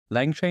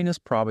LangChain is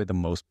probably the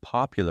most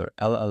popular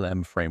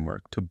LLM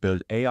framework to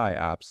build AI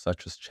apps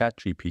such as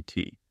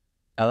ChatGPT.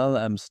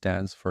 LLM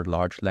stands for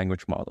Large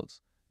Language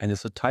Models and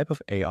is a type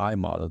of AI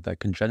model that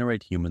can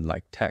generate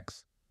human-like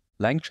text.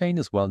 LangChain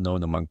is well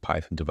known among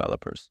Python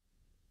developers,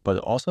 but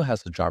it also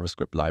has a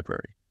JavaScript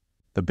library.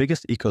 The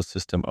biggest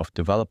ecosystem of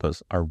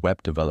developers are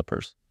web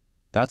developers.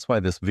 That's why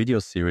this video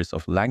series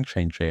of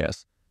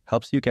LangChain.js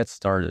helps you get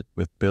started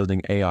with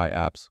building AI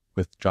apps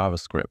with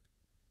JavaScript.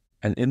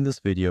 And in this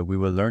video, we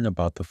will learn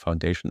about the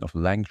foundation of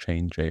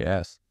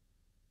LangChain.js.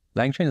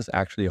 LangChain is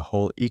actually a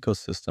whole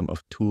ecosystem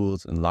of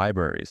tools and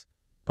libraries,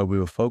 but we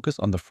will focus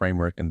on the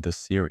framework in this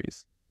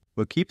series.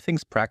 We'll keep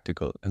things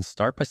practical and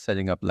start by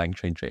setting up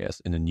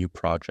LangChain.js in a new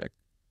project.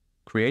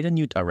 Create a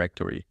new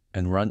directory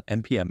and run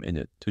npm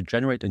init to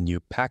generate a new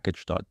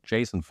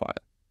package.json file.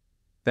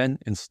 Then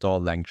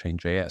install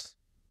LangChain.js.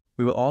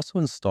 We will also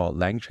install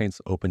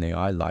LangChain's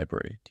OpenAI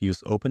library to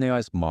use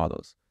OpenAI's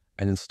models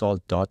and install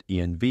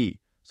 .env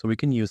so we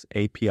can use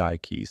API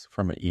keys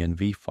from an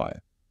env file.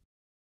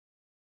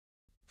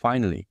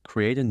 Finally,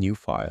 create a new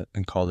file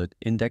and call it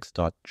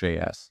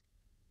index.js.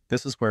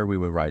 This is where we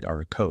will write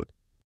our code.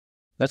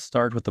 Let's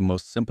start with the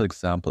most simple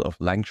example of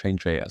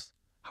LangChain.js,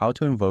 how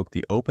to invoke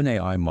the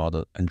OpenAI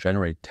model and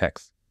generate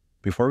text.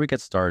 Before we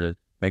get started,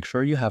 make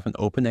sure you have an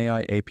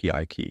OpenAI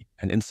API key,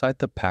 and inside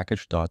the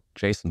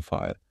package.json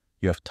file,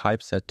 you have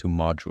type set to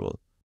module.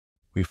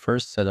 We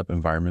first set up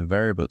environment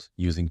variables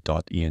using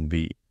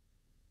 .env.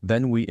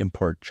 Then we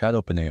import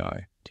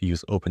ChatOpenAI to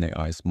use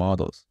OpenAI's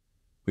models.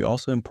 We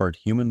also import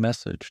human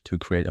message to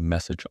create a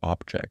message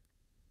object.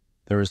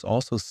 There is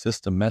also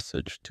system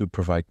message to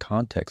provide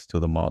context to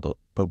the model,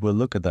 but we'll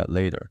look at that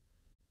later.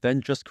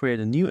 Then just create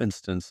a new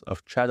instance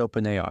of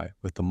ChatOpenAI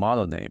with the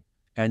model name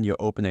and your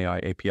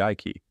OpenAI API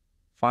key.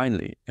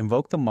 Finally,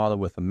 invoke the model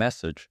with a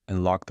message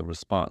and lock the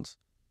response.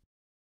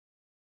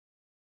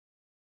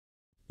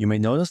 You may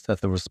notice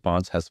that the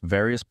response has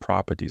various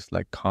properties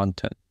like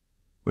content,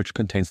 which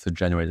contains the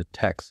generated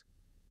text.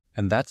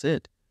 And that's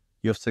it.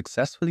 You have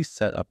successfully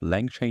set up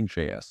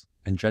LangChain.js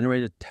and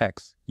generated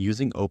text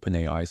using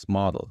OpenAI's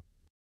model.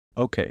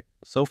 Okay,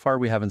 so far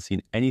we haven't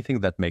seen anything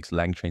that makes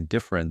LangChain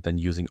different than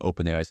using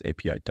OpenAI's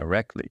API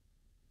directly.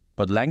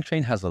 But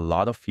LangChain has a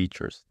lot of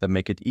features that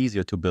make it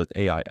easier to build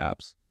AI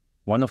apps.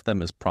 One of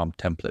them is prompt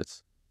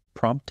templates.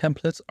 Prompt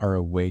templates are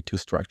a way to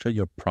structure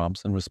your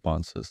prompts and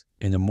responses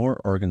in a more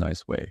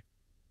organized way.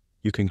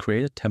 You can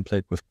create a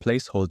template with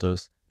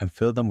placeholders and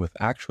fill them with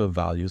actual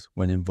values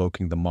when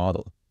invoking the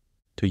model.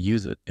 To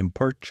use it,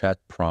 import chat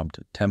prompt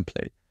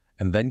template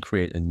and then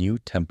create a new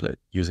template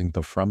using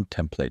the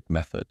fromTemplate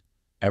method.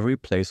 Every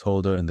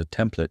placeholder in the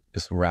template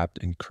is wrapped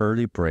in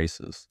curly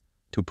braces.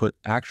 To put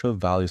actual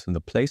values in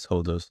the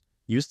placeholders,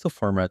 use the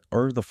format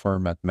or the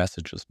format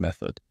messages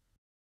method.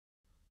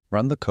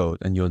 Run the code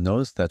and you'll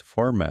notice that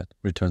format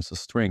returns a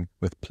string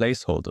with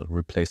placeholder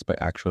replaced by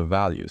actual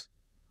values,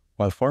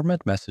 while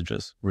format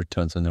messages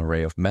returns an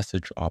array of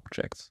message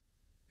objects.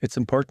 It's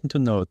important to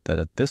note that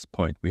at this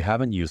point we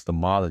haven't used the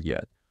model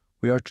yet.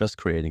 We are just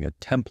creating a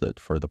template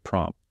for the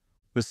prompt.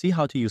 We'll see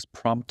how to use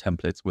prompt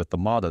templates with the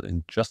model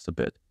in just a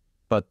bit.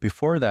 But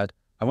before that,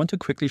 I want to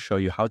quickly show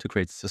you how to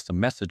create system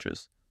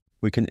messages.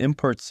 We can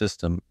import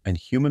system and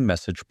human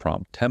message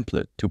prompt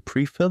template to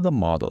pre-fill the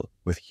model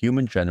with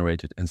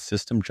human-generated and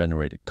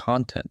system-generated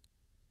content.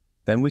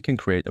 Then we can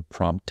create a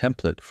prompt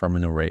template from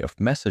an array of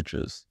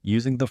messages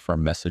using the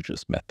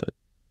fromMessages method.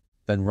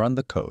 Then run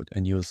the code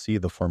and you'll see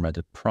the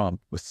formatted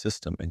prompt with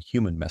system and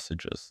human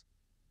messages.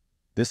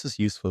 This is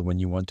useful when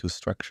you want to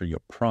structure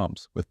your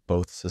prompts with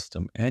both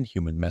system and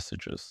human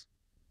messages.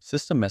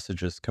 System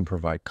messages can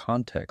provide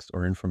context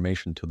or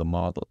information to the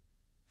model.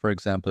 For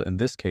example, in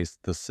this case,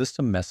 the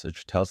system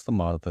message tells the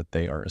model that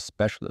they are a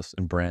specialist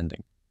in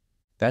branding.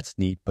 That's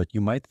neat, but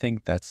you might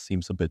think that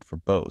seems a bit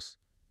verbose.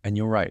 And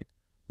you're right,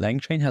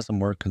 LangChain has a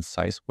more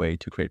concise way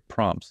to create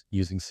prompts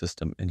using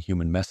system and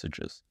human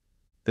messages.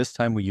 This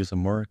time we use a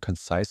more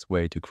concise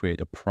way to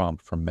create a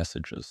prompt from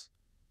messages.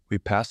 We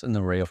pass an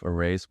array of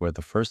arrays where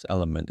the first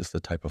element is the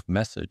type of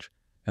message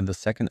and the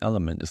second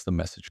element is the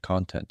message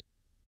content.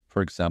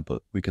 For example,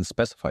 we can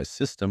specify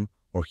system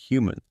or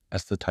human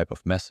as the type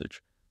of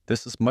message.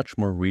 This is much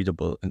more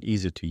readable and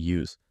easier to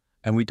use,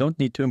 and we don't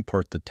need to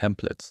import the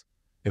templates.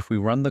 If we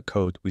run the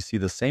code, we see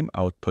the same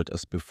output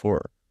as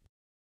before.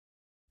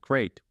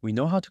 Great, we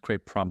know how to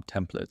create prompt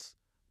templates,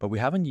 but we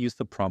haven't used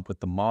the prompt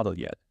with the model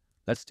yet.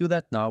 Let's do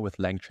that now with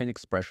LangChain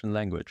Expression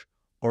Language,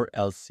 or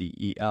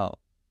LCEL.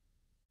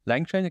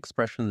 LangChain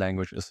Expression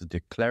Language is a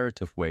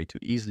declarative way to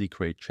easily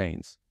create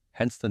chains,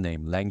 hence the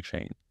name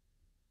LangChain.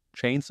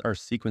 Chains are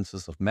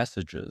sequences of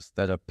messages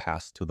that are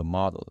passed to the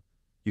model.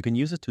 You can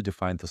use it to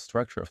define the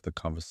structure of the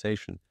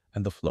conversation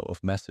and the flow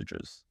of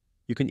messages.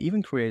 You can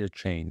even create a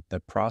chain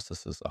that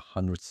processes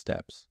 100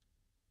 steps.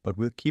 But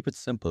we'll keep it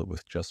simple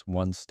with just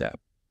one step.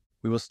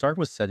 We will start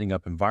with setting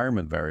up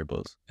environment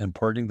variables and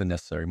importing the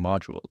necessary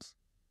modules.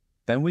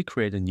 Then we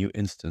create a new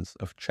instance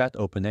of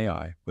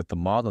ChatOpenAI with the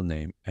model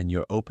name and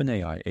your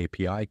OpenAI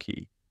API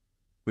key.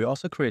 We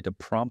also create a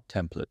prompt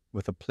template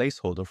with a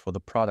placeholder for the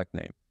product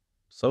name.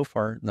 So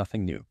far,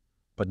 nothing new.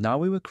 But now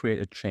we will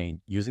create a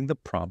chain using the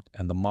prompt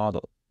and the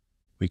model.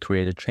 We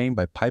create a chain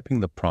by piping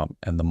the prompt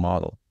and the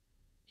model.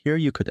 Here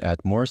you could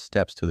add more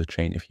steps to the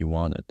chain if you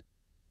wanted.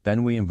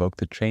 Then we invoke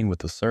the chain with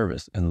the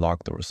service and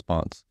log the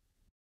response.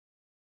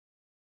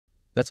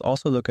 Let's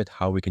also look at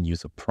how we can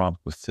use a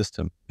prompt with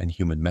system and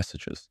human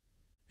messages.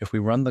 If we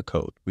run the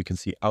code, we can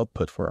see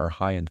output for our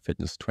high-end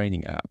fitness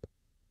training app.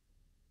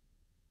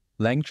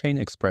 LangChain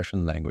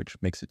expression language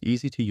makes it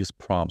easy to use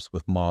prompts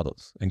with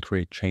models and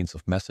create chains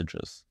of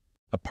messages.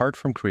 Apart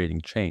from creating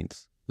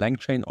chains,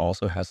 LangChain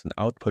also has an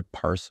output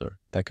parser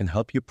that can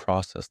help you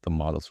process the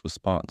model's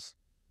response.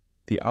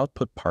 The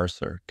output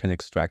parser can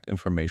extract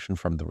information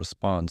from the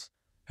response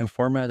and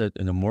format it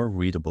in a more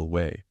readable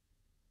way.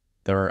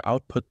 There are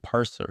output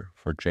parser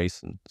for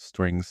JSON,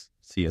 strings,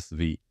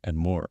 CSV, and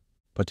more.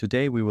 But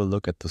today we will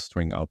look at the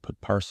string output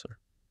parser.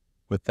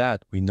 With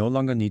that, we no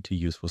longer need to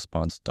use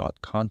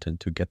response.content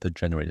to get the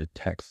generated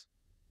text.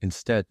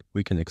 Instead,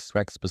 we can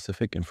extract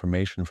specific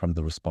information from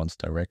the response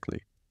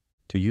directly.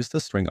 To use the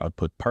string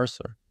output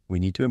parser, we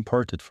need to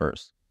import it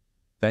first.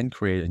 Then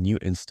create a new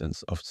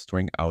instance of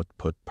string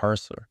output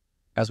parser.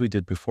 As we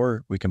did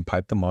before, we can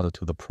pipe the model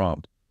to the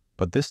prompt,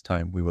 but this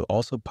time we will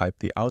also pipe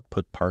the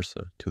output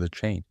parser to the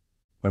chain.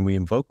 When we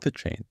invoke the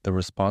chain, the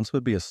response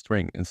will be a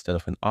string instead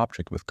of an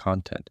object with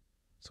content,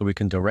 so we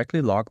can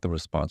directly log the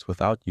response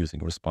without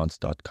using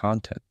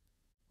response.content.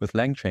 With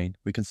LangChain,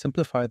 we can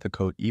simplify the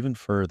code even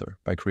further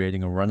by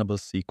creating a runnable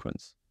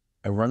sequence.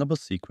 A runnable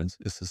sequence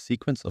is a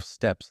sequence of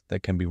steps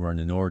that can be run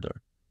in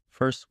order.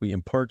 First, we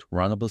import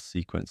runnable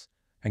sequence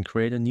and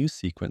create a new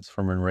sequence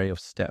from an array of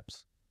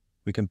steps.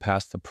 We can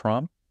pass the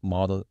prompt,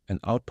 model, and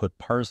output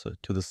parser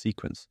to the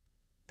sequence.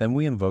 Then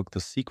we invoke the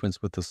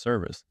sequence with the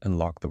service and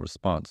log the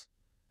response.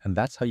 And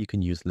that's how you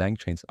can use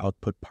LangChain's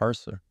output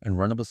parser and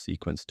runnable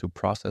sequence to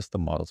process the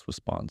model's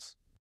response.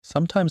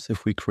 Sometimes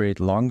if we create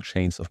long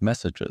chains of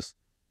messages,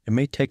 it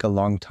may take a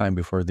long time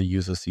before the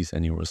user sees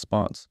any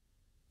response.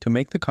 To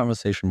make the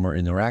conversation more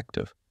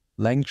interactive,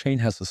 LangChain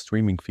has a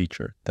streaming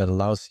feature that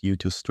allows you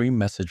to stream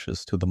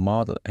messages to the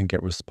model and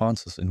get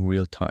responses in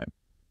real time,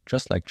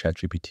 just like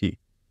ChatGPT.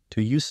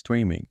 To use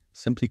streaming,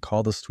 simply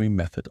call the stream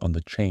method on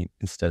the chain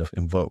instead of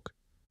invoke.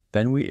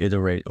 Then we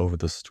iterate over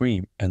the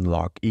stream and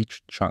log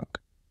each chunk.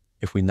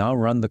 If we now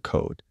run the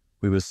code,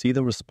 we will see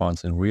the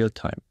response in real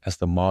time as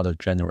the model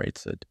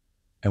generates it,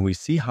 and we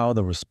see how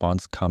the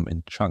response comes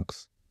in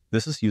chunks.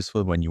 This is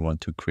useful when you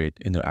want to create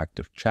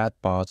interactive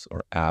chatbots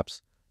or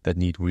apps that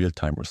need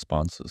real-time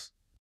responses.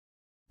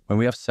 When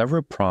we have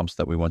several prompts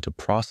that we want to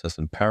process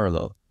in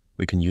parallel,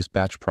 we can use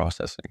batch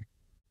processing.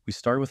 We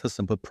start with a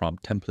simple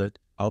prompt template,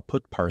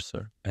 output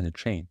parser, and a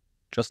chain,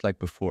 just like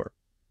before.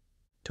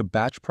 To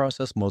batch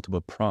process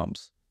multiple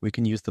prompts, we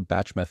can use the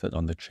batch method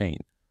on the chain.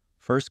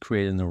 First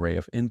create an array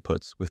of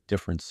inputs with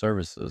different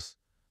services,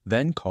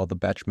 then call the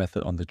batch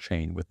method on the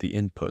chain with the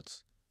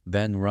inputs,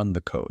 then run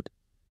the code.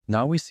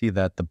 Now we see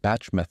that the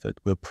batch method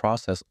will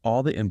process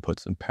all the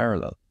inputs in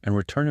parallel and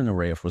return an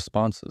array of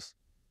responses.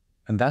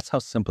 And that's how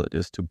simple it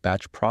is to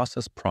batch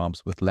process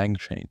prompts with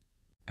LangChain.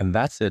 And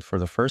that's it for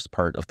the first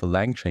part of the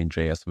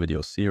LangChain.js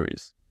video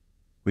series.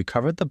 We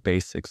covered the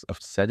basics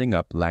of setting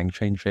up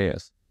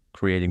LangChain.js,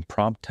 creating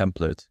prompt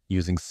templates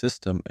using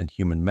system and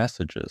human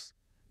messages,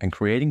 and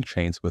creating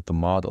chains with the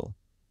model.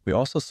 We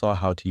also saw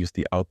how to use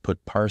the output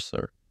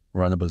parser,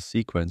 runnable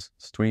sequence,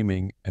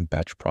 streaming, and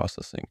batch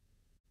processing.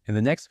 In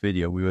the next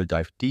video, we will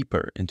dive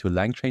deeper into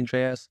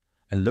LangChain.js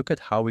and look at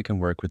how we can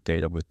work with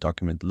data with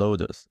document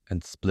loaders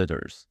and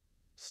splitters.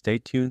 Stay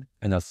tuned,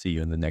 and I'll see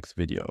you in the next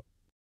video.